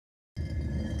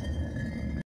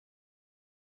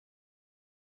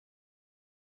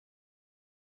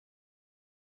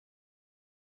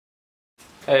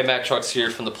Hey, Mac Trucks here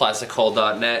from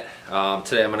theplastichull.net.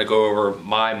 Today I'm going to go over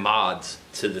my mods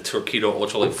to the Torqeedo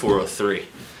Ultralight 403.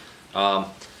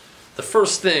 The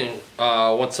first thing,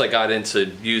 once I got into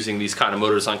using these kind of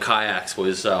motors on kayaks,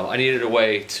 was I needed a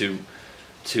way to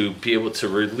be able to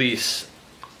release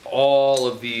all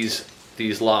of these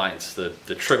lines,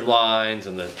 the trim lines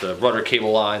and the rudder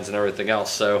cable lines and everything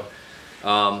else. So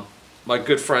my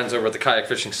good friends over at the kayak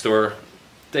fishing store,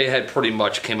 they had pretty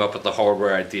much came up with the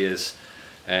hardware ideas.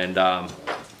 And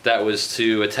that was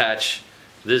to attach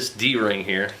this D-ring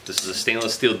here. This is a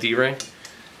stainless steel D-ring,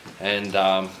 and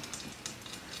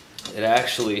it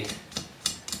actually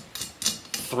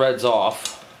threads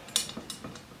off,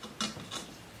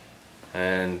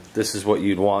 and this is what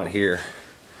you'd want here.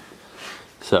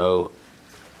 So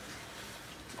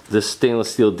this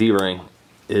stainless steel D-ring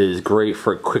is great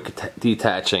for quick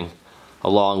detaching,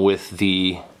 along with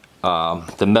the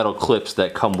metal clips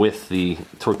that come with the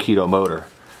Torqeedo motor.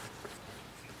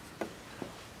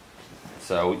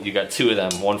 So you got two of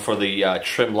them, one for the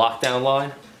trim lockdown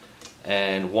line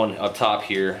and one up top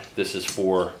here. This is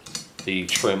for the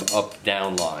trim up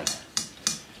down line.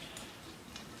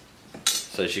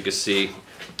 So as you can see,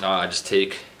 I just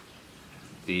take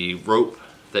the rope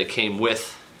that came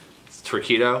with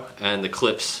Torqeedo and the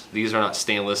clips. These are not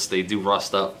stainless, they do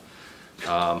rust up.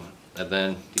 And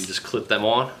then you just clip them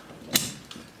on,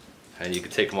 and you can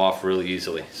take them off really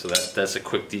easily. So that's a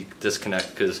quick disconnect,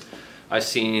 because I've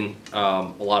seen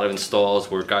a lot of installs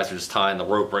where guys are just tying the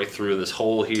rope right through this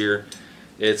hole here.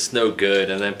 It's no good.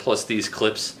 And then plus these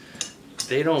clips,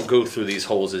 they don't go through these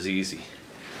holes as easy.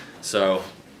 So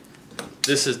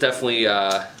this is definitely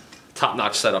a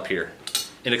top-notch setup here.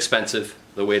 Inexpensive,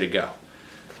 the way to go.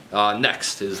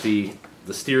 Next is the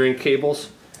steering cables.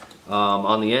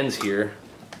 On the ends here,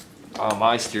 on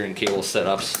my steering cable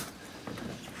setups,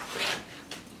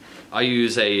 I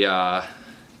use a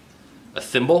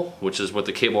thimble, which is what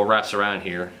the cable wraps around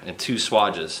here, and two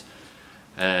swatches,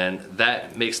 and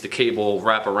that makes the cable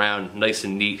wrap around nice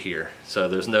and neat here, so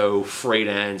there's no frayed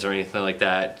ends or anything like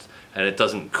that, and it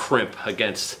doesn't crimp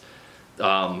against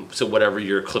so whatever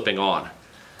you're clipping on.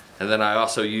 And then I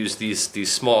also use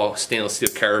these small stainless steel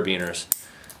carabiners.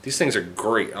 These things are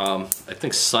great. I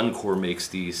think Suncor makes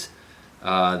these.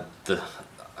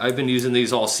 I've been using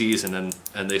these all season,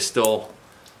 and they still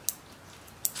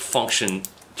function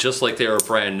just like they were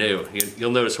brand new. You'll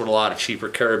notice with a lot of cheaper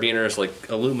carabiners, like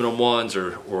aluminum ones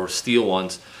or steel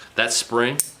ones, that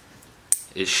spring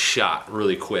is shot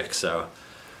really quick. So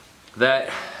that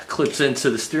clips into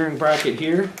the steering bracket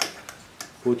here,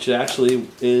 which actually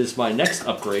is my next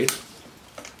upgrade.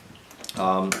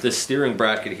 This steering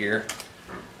bracket here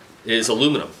is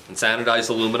aluminum. It's anodized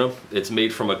aluminum. It's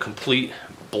made from a complete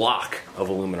block of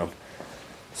aluminum.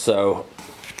 So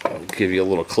I'll give you a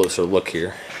little closer look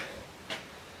here.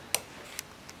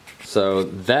 So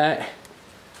the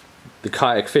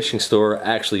kayak fishing store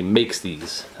actually makes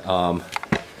these.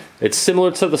 It's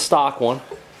similar to the stock one,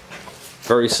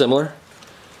 very similar,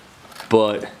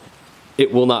 but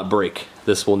it will not break.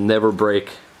 This will never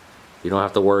break. You don't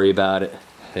have to worry about it.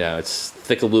 Yeah, it's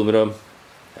thick aluminum,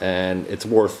 and it's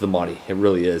worth the money. It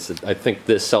really is. I think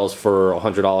this sells for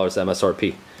 $100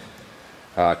 MSRP.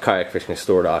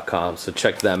 Kayakfishingstore.com. So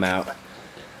check them out.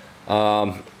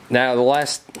 Now the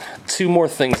last two more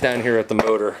things down here at the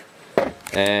motor,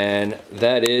 and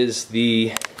that is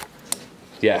this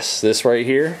right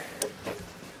here.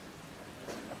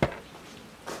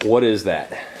 What is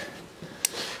that?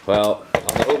 Well,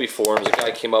 on the Hobie forums, a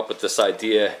guy came up with this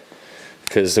idea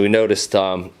because we noticed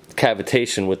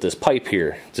cavitation with this pipe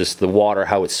here. Just the water,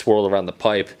 how it swirled around the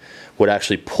pipe, would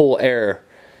actually pull air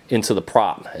into the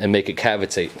prop and make it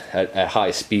cavitate at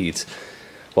high speeds.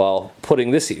 Well,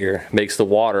 putting this here makes the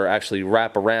water actually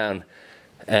wrap around,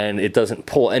 and it doesn't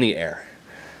pull any air.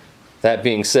 That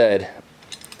being said,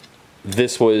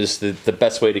 this was the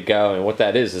best way to go, and what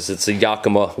that is it's a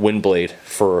Yakima wind blade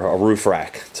for a roof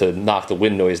rack to knock the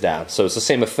wind noise down. So it's the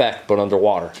same effect, but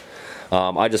underwater.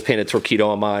 I just painted Torqeedo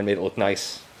on mine, made it look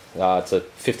nice. It's a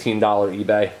 $15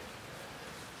 eBay.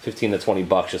 15 to 20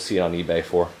 bucks, you'll see it on eBay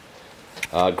for.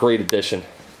 Great addition.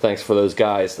 Thanks for those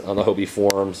guys on the Hobie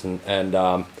forums and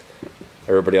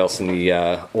everybody else in the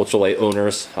Ultralight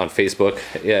owners on Facebook.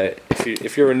 Yeah,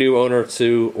 if you're a new owner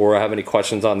too, or have any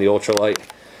questions on the Ultralight,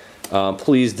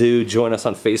 please do join us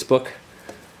on Facebook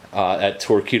at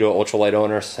Torqeedo Ultralight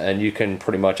owners, and you can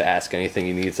pretty much ask anything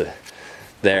you need to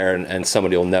there, and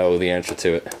somebody will know the answer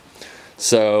to it.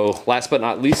 So last but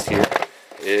not least here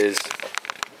is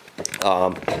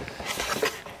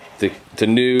the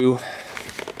new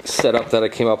setup that I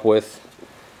came up with,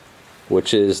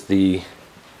 which is the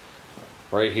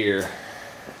right here,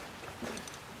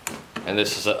 and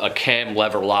this is a cam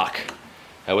lever lock.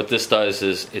 And what this does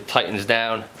is it tightens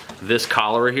down this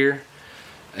collar here,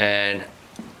 and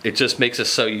it just makes it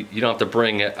so you don't have to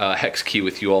bring a hex key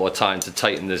with you all the time to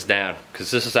tighten this down,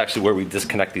 because this is actually where we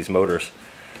disconnect these motors.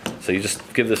 So you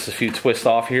just give this a few twists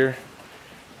off here,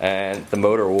 and the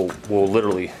motor will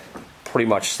literally pretty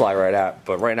much slide right out.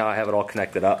 But right now I have it all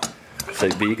connected up, so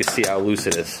but you can see how loose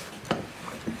it is.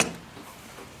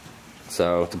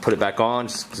 So to put it back on,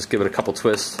 just give it a couple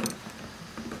twists.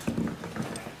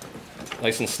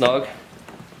 Nice and snug,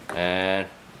 and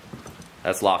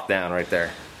that's locked down right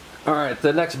there. Alright,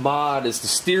 the next mod is the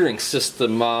steering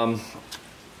system.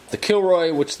 The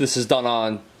Kilroy, which this is done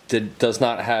on, does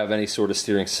not have any sort of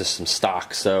steering system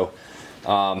stock. So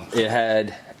it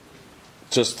had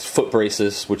just foot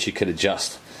braces, which you could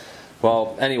adjust.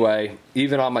 Well, anyway,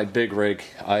 even on my big rig,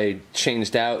 I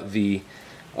changed out the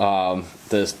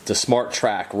Smart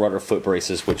Track rudder foot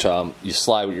braces, which you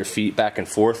slide with your feet back and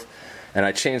forth, and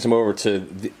I changed them over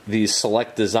to these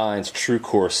Select Designs True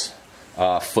Course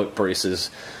foot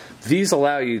braces. These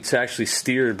allow you to actually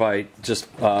steer by just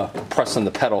pressing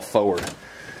the pedal forward,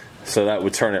 so that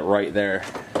would turn it right there.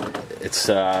 It's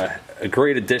a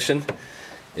great addition.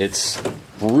 It's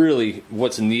really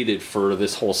what's needed for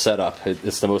this whole setup.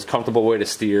 It's the most comfortable way to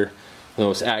steer, the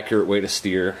most accurate way to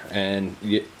steer, and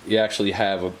you actually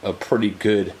have a pretty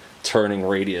good turning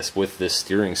radius with this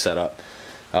steering setup.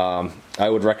 I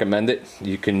would recommend it.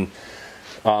 You can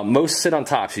most sit on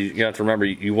tops. You have to remember,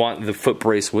 you want the foot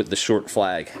brace with the short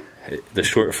flag. The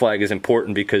short flag is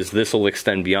important because this will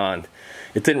extend beyond.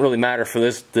 It didn't really matter for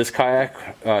this kayak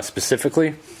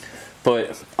specifically,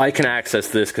 but I can access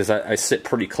this because I sit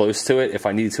pretty close to it if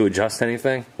I need to adjust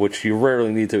anything, which you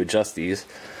rarely need to adjust these.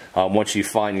 Once you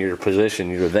find your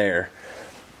position, you're there.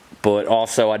 But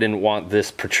also, I didn't want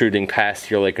this protruding past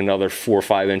here like another 4 or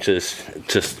 5 inches,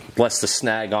 just less to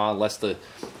snag on, less to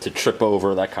trip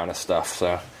over, that kind of stuff.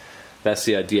 So that's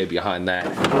the idea behind that.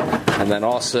 And then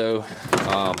also, if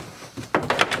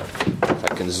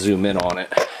I can zoom in on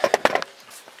it,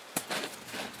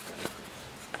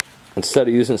 instead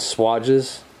of using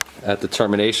swatches at the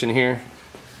termination here,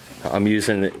 I'm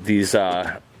using these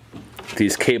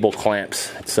cable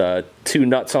clamps. It's 2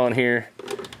 nuts on here,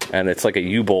 and it's like a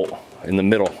U-bolt in the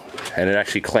middle, and it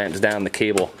actually clamps down the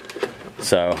cable.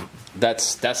 So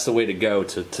that's the way to go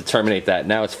to terminate that.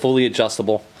 Now it's fully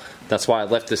adjustable. That's why I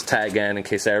left this tag in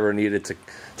case I ever needed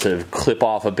to clip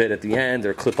off a bit at the end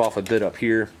or clip off a bit up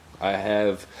here. I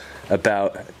have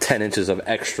about 10 inches of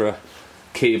extra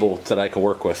cable that I can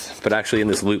work with, but actually in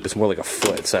this loop it's more like a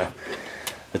foot, so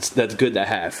that's good to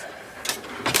have.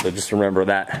 So just remember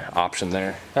that option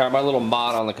there. Alright, my little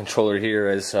mod on the controller here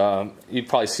is, you'd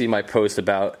probably see my post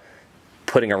about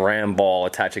putting a ram ball,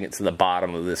 attaching it to the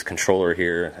bottom of this controller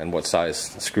here, and what size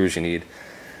screws you need.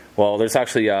 Well, there's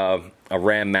actually a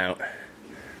ram mount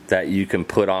that you can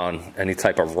put on any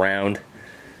type of round.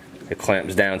 It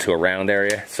clamps down to a round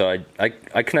area. So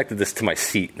I connected this to my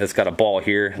seat. That's got a ball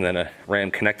here and then a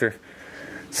ram connector.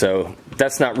 So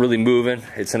that's not really moving.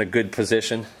 It's in a good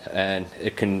position, and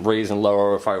it can raise and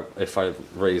lower if I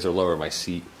raise or lower my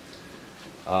seat.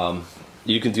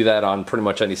 You can do that on pretty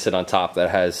much any sit on top that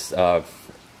has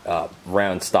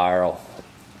round style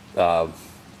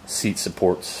seat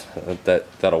supports.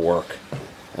 That'll work.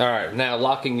 All right, now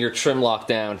locking your trim lock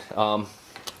down.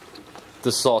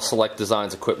 This is all Select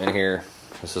Designs equipment here.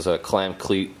 This is a clam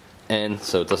cleat end,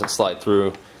 so it doesn't slide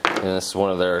through. And this is one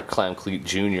of their clam cleat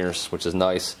juniors, which is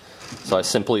nice. So I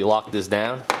simply lock this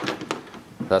down.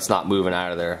 That's not moving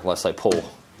out of there unless I pull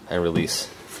and release.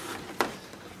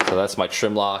 So that's my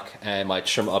trim lock, and my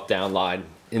trim up down line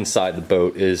inside the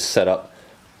boat is set up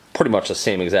pretty much the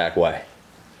same exact way.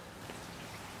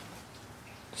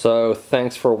 So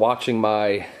thanks for watching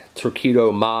my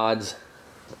Torqeedo mods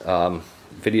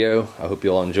video. I hope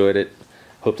you all enjoyed it.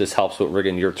 Hope this helps with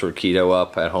rigging your Torqeedo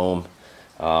up at home.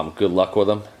 Good luck with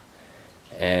them.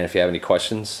 And if you have any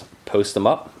questions, post them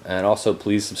up. And also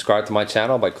please subscribe to my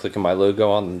channel by clicking my logo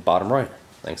on the bottom right.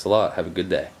 Thanks a lot. Have a good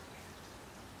day.